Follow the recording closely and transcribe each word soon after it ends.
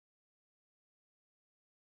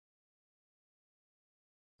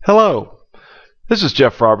Hello, this is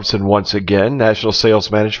Jeff Robertson once again, National Sales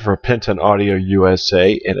Manager for Penton Audio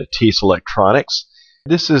USA and Ateis Electronics.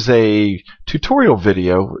 This is a tutorial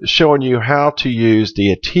video showing you how to use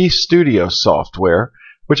the Ateis Studio Software,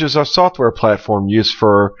 which is our software platform used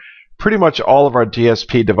for pretty much all of our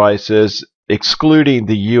DSP devices, excluding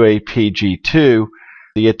the UAP G2.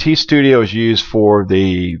 The Ateis Studio is used for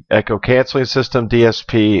the echo canceling system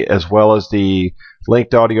DSP, as well as the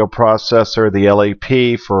linked audio processor, the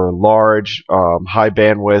LAP for large high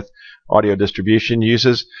bandwidth audio distribution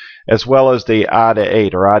uses, as well as the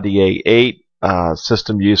IDA8 or IDA8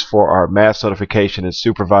 system used for our mass notification and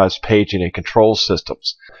supervised paging and control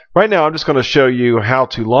systems. Right now I'm just going to show you how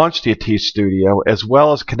to launch the Ateis Studio as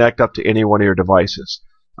well as connect up to any one of your devices.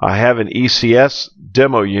 I have an ECS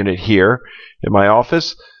demo unit here in my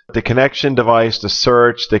office. The connection device, the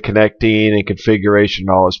search, the connecting, and configuration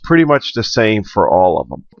all is pretty much the same for all of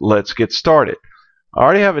them. Let's get started. I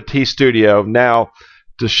already have a Ateis Studio. Now,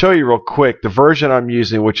 to show you real quick, the version I'm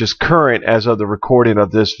using, which is current as of the recording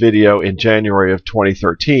of this video in January of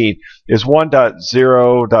 2013, is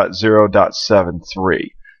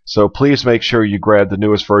 1.0.0.73. So please make sure you grab the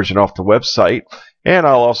newest version off the website, and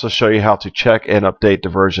I'll also show you how to check and update the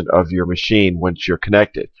version of your machine once you're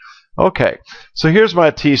connected. Okay, so here's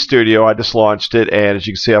my Ateis Studio. I just launched it, and as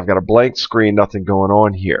you can see, I've got a blank screen, nothing going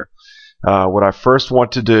on here. What I first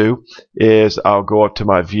want to do is I'll go up to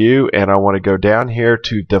my view, and I want to go down here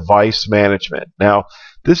to device management. Now,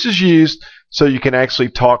 this is used so you can actually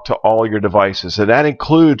talk to all your devices, and that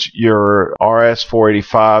includes your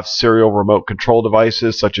RS-485 serial remote control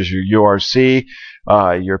devices, such as your URC,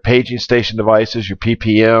 your paging station devices, your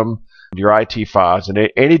PPM, your IT5s, and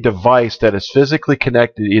any device that is physically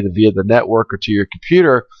connected either via the network or to your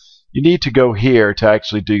computer. You need to go here to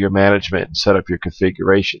actually do your management and set up your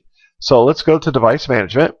configuration. So let's go to device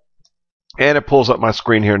management, and it pulls up my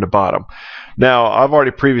screen here in the bottom. Now, I've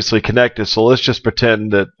already previously connected, so let's just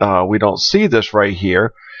pretend that we don't see this right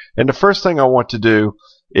here. And the first thing I want to do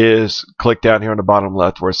is click down here on the bottom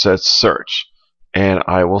left where it says search, and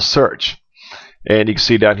I will search. And you can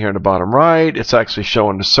see down here in the bottom right, it's actually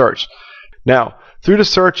showing the search. Now, through the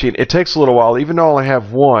searching, it takes a little while. Even though I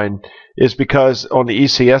have one, is because on the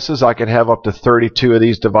ECSs, I can have up to 32 of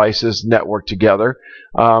these devices networked together.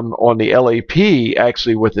 On the LAP,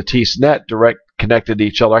 actually with the TSNet direct connected to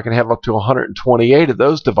each other, I can have up to 128 of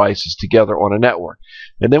those devices together on a network.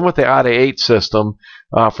 And then with the IDA8 system,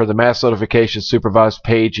 for the mass notification, supervised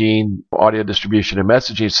paging, audio distribution, and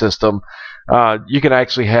messaging system, you can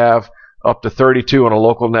actually have up to 32 on a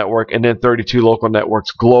local network, and then 32 local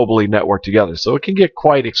networks globally networked together. So it can get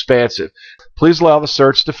quite expansive. Please allow the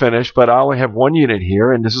search to finish, but I only have one unit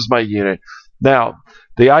here, and this is my unit. Now,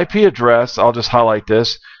 the IP address, I'll just highlight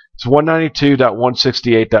this, it's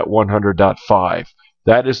 192.168.100.5.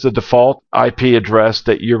 That is the default IP address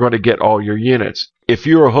that you're going to get all your units. If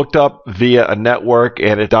you are hooked up via a network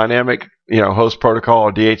and a dynamic host protocol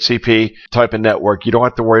or DHCP type of network, you don't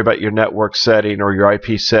have to worry about your network setting or your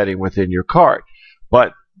IP setting within your card.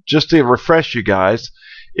 But just to refresh you guys,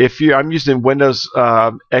 I'm using Windows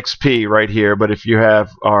XP right here, but if you have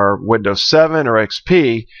our Windows 7 or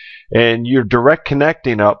XP and you're direct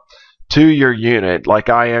connecting up to your unit like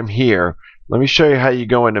I am here, let me show you how you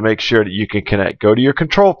go in to make sure that you can connect. Go to your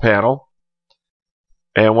control panel,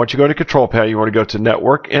 and once you go to control panel, you want to go to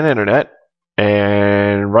network and internet.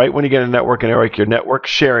 And right when you get a network and your network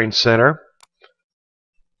sharing center,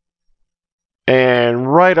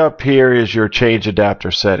 and right up here is your change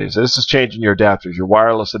adapter settings. This is changing your adapters, your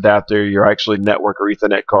wireless adapter, your actually network or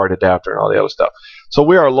Ethernet card adapter, and all the other stuff. So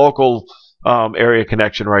we are a local area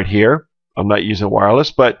connection right here. I'm not using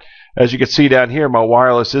wireless, but as you can see down here, my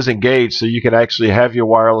wireless is engaged, so you can actually have your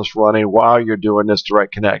wireless running while you're doing this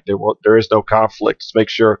direct connect. There is no conflict. Just make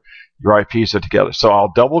sure your IPs are together. So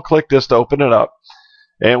I'll double click this to open it up,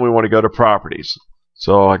 and we want to go to properties.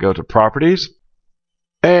 So I go to properties,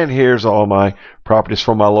 and here's all my properties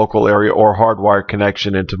from my local area or hardwired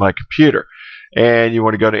connection into my computer. And you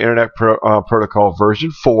want to go to Internet Protocol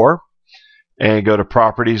version 4 and go to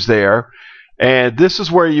properties there. And this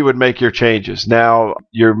is where you would make your changes. Now,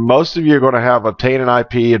 most of you are going to have obtain an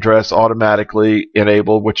IP address automatically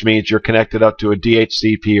enabled, which means you're connected up to a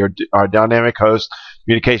DHCP or dynamic host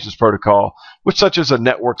communications protocol, which such as a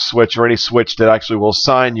network switch or any switch that actually will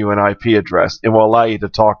assign you an IP address and will allow you to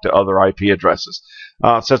talk to other IP addresses.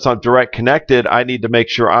 Since I'm direct connected, I need to make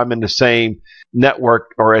sure I'm in the same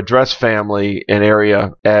network or address family and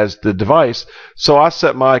area as the device. So I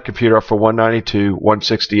set my computer up for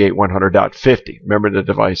 192.168.100.50. Remember, the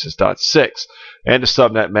device is .6. And the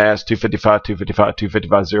subnet mask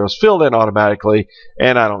 255.255.255.0 is filled in automatically,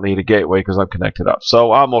 and I don't need a gateway because I'm connected up.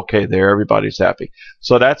 So I'm okay there. Everybody's happy.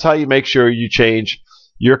 So that's how you make sure you change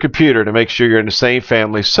your computer to make sure you're in the same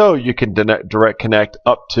family so you can direct connect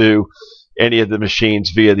up to any of the machines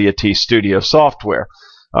via the Ateis Studio software.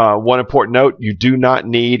 One important note, you do not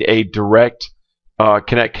need a direct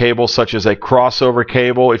connect cable such as a crossover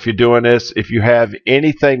cable if you're doing this. If you have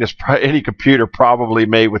anything that's any computer probably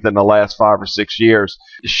made within the last 5 or 6 years,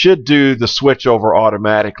 it should do the switch over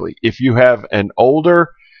automatically. If you have an older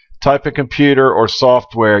type of computer or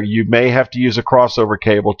software, you may have to use a crossover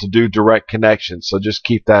cable to do direct connections, so just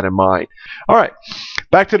keep that in mind. Alright,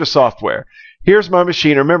 back to the software. Here's my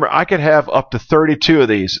machine. Remember, I could have up to 32 of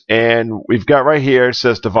these, and we've got right here, it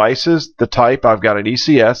says devices, the type, I've got an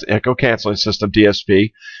ECS, Echo Canceling System,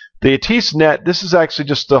 DSP. The Ateis Net, this is actually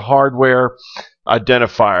just the hardware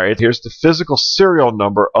identifier. Here's the physical serial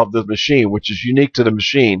number of the machine, which is unique to the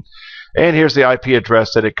machine. And here's the IP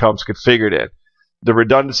address that it comes configured in. The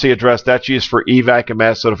redundancy address, that's used for evac and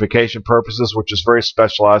mass notification purposes, which is very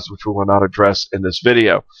specialized, which we will not address in this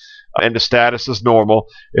video. And the status is normal.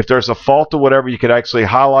 If there's a fault or whatever, you could actually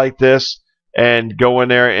highlight this and go in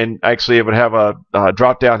there, and actually it would have a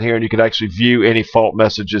drop down here, and you could actually view any fault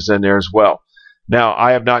messages in there as well. Now,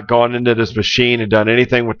 I have not gone into this machine and done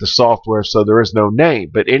anything with the software, so there is no name.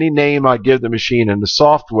 But any name I give the machine in the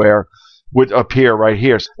software would appear right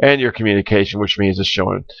here. And your communication, which means it's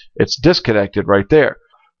showing it's disconnected right there.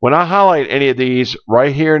 When I highlight any of these,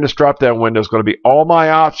 right here in this drop-down window is going to be all my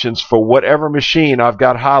options for whatever machine I've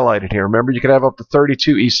got highlighted here. Remember, you can have up to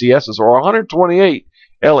 32 ECSs or 128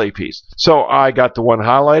 LAPs. So I got the one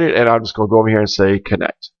highlighted, and I'm just going to go over here and say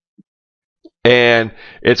connect. And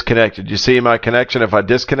it's connected. You see my connection? If I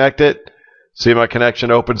disconnect it, see my connection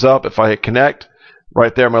opens up. If I hit connect,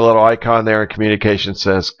 right there, my little icon there in communication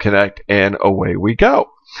says connect, and away we go.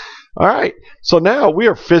 Alright, so now we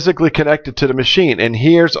are physically connected to the machine, and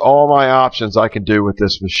here's all my options I can do with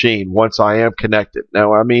this machine once I am connected.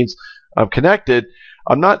 Now, that means I'm connected.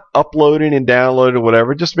 I'm not uploading and downloading or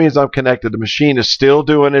whatever. It just means I'm connected. The machine is still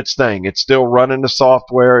doing its thing. It's still running the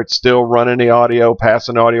software. It's still running the audio,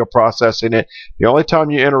 passing audio, processing it. The only time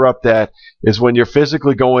you interrupt that is when you're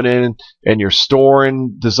physically going in and you're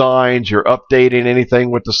storing designs, you're updating anything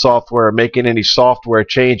with the software, making any software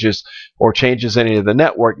changes or changes any of the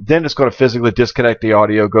network. Then it's going to physically disconnect the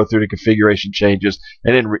audio, go through the configuration changes,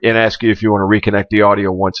 and then ask you if you want to reconnect the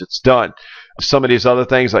audio once it's done. Some of these other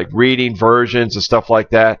things like reading versions and stuff like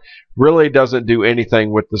that really doesn't do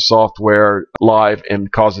anything with the software live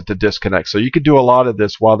and cause it to disconnect. So you can do a lot of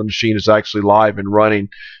this while the machine is actually live and running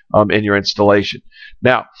in your installation.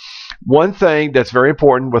 Now, one thing that's very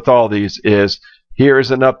important with all these is here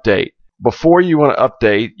is an update. Before you want to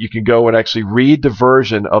update, you can go and actually read the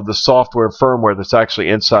version of the software firmware that's actually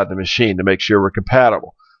inside the machine to make sure we're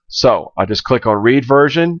compatible. So I just click on read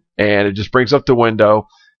version, and it just brings up the window.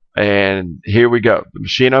 And here we go. The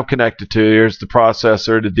machine I'm connected to, here's the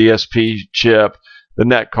processor, the DSP chip, the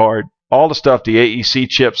net card, all the stuff, the AEC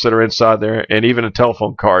chips that are inside there, and even a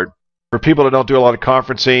telephone card. For people that don't do a lot of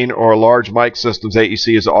conferencing or large mic systems,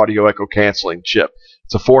 AEC is an audio echo canceling chip.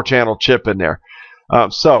 It's a 4-channel chip in there.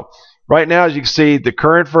 So right now, as you can see, the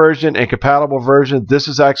current version and compatible version, this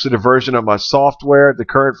is actually the version of my software. The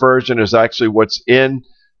current version is actually what's in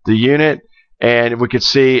the unit. And we can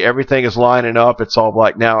see everything is lining up. It's all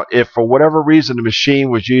black. Now, if for whatever reason the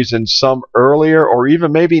machine was using some earlier or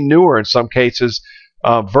even maybe newer in some cases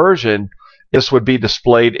version, this would be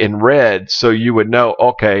displayed in red, so you would know,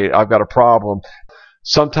 okay, I've got a problem.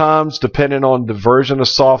 Sometimes, depending on the version of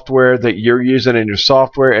software that you're using in your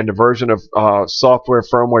software and the version of software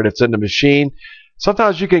firmware that's in the machine,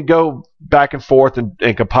 sometimes you can go back and forth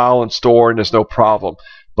and compile and store, and there's no problem.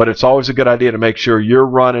 But it's always a good idea to make sure you're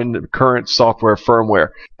running the current software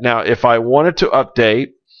firmware. Now, if I wanted to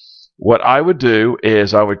update, what I would do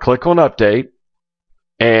is I would click on update,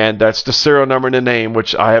 and that's the serial number and the name,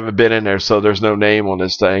 which I haven't been in there, so there's no name on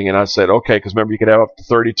this thing. And I said, okay, because remember, you could have up to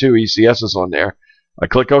 32 ECSs on there. I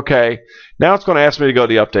click OK. Now it's going to ask me to go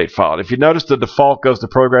to the update file. If you notice, the default goes to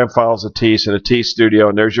Program Files, Ateis, and Ateis Studio,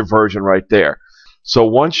 and there's your version right there. So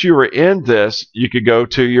once you are in this, you could go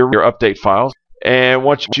to your update files. And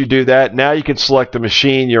once you do that, now you can select the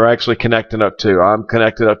machine you're actually connecting up to. I'm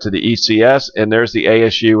connected up to the ECS, and there's the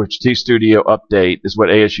ASU, which Ateis Studio Update is what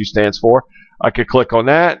ASU stands for. I could click on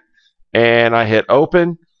that, and I hit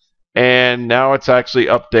open, and now it's actually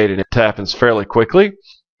updated. It happens fairly quickly.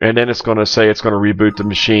 And then it's going to say it's going to reboot the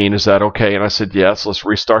machine. Is that okay? And I said, yes, let's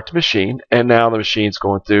restart the machine. And now the machine's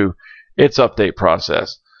going through its update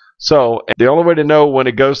process. So the only way to know when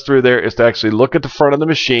it goes through there is to actually look at the front of the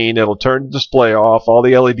machine. It'll turn the display off. All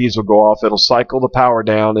the LEDs will go off. It'll cycle the power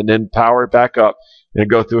down and then power it back up and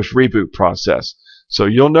go through its reboot process. So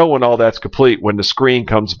you'll know when all that's complete when the screen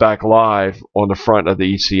comes back live on the front of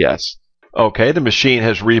the ECS. Okay, the machine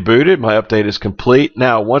has rebooted. My update is complete.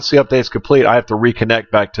 Now, once the update is complete, I have to reconnect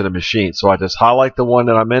back to the machine. So I just highlight the one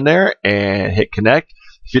that I'm in there and hit connect.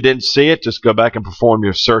 If you didn't see it, just go back and perform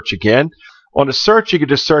your search again. On the search, you can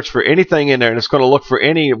just search for anything in there, and it's going to look for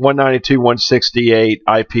any 192.168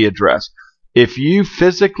 IP address. If you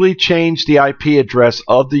physically change the IP address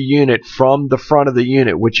of the unit from the front of the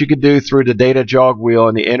unit, which you can do through the data jog wheel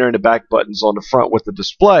and the enter and the back buttons on the front with the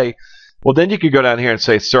display, well, then you could go down here and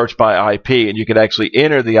say search by IP, and you could actually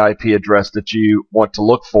enter the IP address that you want to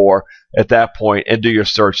look for at that point and do your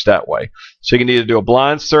search that way. So you can either do a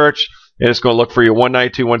blind search, and it's going to look for your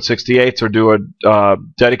 192.168s, or do a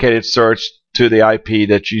dedicated search to the IP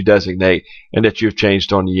that you designate and that you've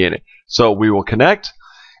changed on the unit. So we will connect,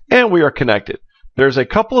 and we are connected. There's a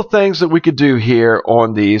couple of things that we could do here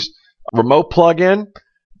on these. Remote plug-in.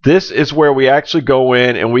 This is where we actually go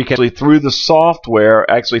in and we can actually, through the software,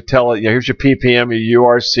 actually tell it, here's your PPM, your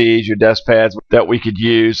URCs, your desk pads that we could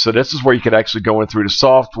use. So this is where you could actually go in through the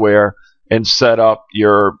software and set up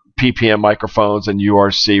your PPM microphones and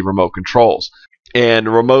URC remote controls.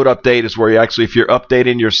 And remote update is where you actually, if you're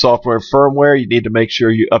updating your software and firmware, you need to make sure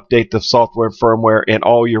you update the software and firmware in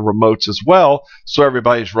all your remotes as well, so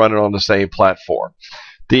everybody's running on the same platform.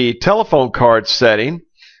 The telephone card setting.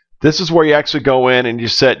 This is where you actually go in and you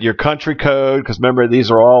set your country code, because remember,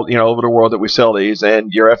 these are all over the world that we sell these,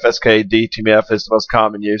 and your FSK DTMF is the most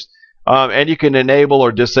common use. And you can enable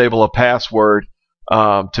or disable a password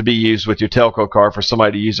to be used with your telco card for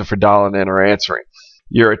somebody to use it for dialing in or answering.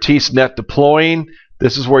 Your Ateis net deploying.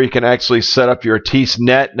 This is where you can actually set up your Ateis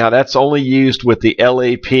net. Now that's only used with the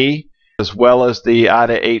LAP as well as the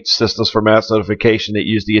IDA8 systems for mass notification that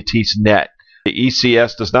use the Ateis net. The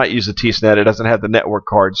ECS does not use the Ateis net. It doesn't have the network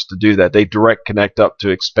cards to do that. They direct connect up to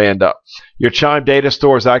expand up. Your Chime data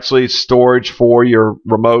store is actually storage for your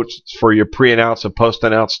remotes, for your pre-announced and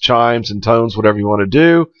post-announced chimes and tones, whatever you want to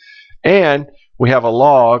do. And we have a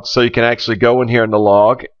log, so you can actually go in here in the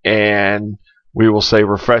log, and we will say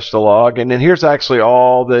refresh the log. And then here's actually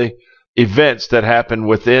all the events that happen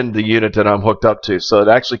within the unit that I'm hooked up to. So it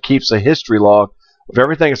actually keeps a history log of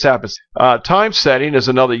everything that's happened. Time setting is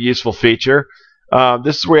another useful feature.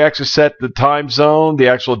 This is where you actually set the time zone, the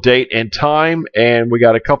actual date and time, and we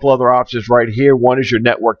got a couple other options right here. One is your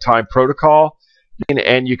network time protocol,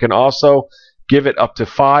 and you can also give it up to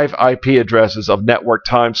 5 IP addresses of network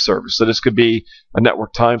time service. So this could be a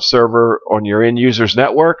network time server on your end user's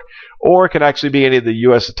network, or it can actually be any of the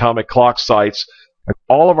U.S. atomic clock sites.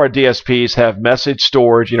 All of our DSPs have message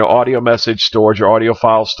storage, audio message storage or audio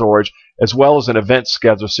file storage, as well as an event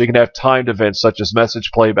schedule, so you can have timed events such as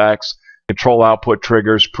message playbacks, control output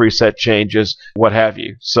triggers, preset changes, what have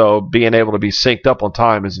you. So being able to be synced up on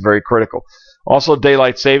time is very critical. Also,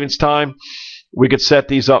 daylight savings time. We could set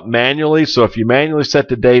these up manually, so if you manually set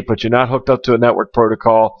the date but you're not hooked up to a network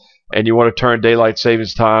protocol and you want to turn daylight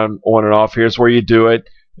savings time on and off, here's where you do it.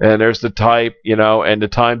 And there's the type, and the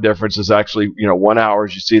time difference is actually, 1 hour,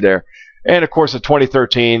 as you see there. And, of course, in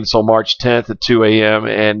 2013, so March 10th at 2 a.m.,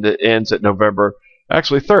 and it ends at November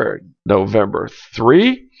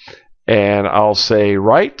 3. And I'll say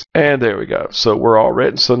right, and there we go. So we're all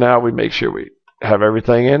written. So now we make sure we have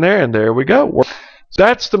everything in there, and there we go.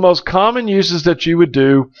 That's the most common uses that you would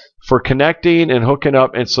do for connecting and hooking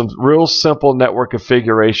up in some real simple network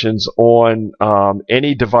configurations on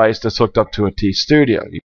any device that's hooked up to Ateis Studio.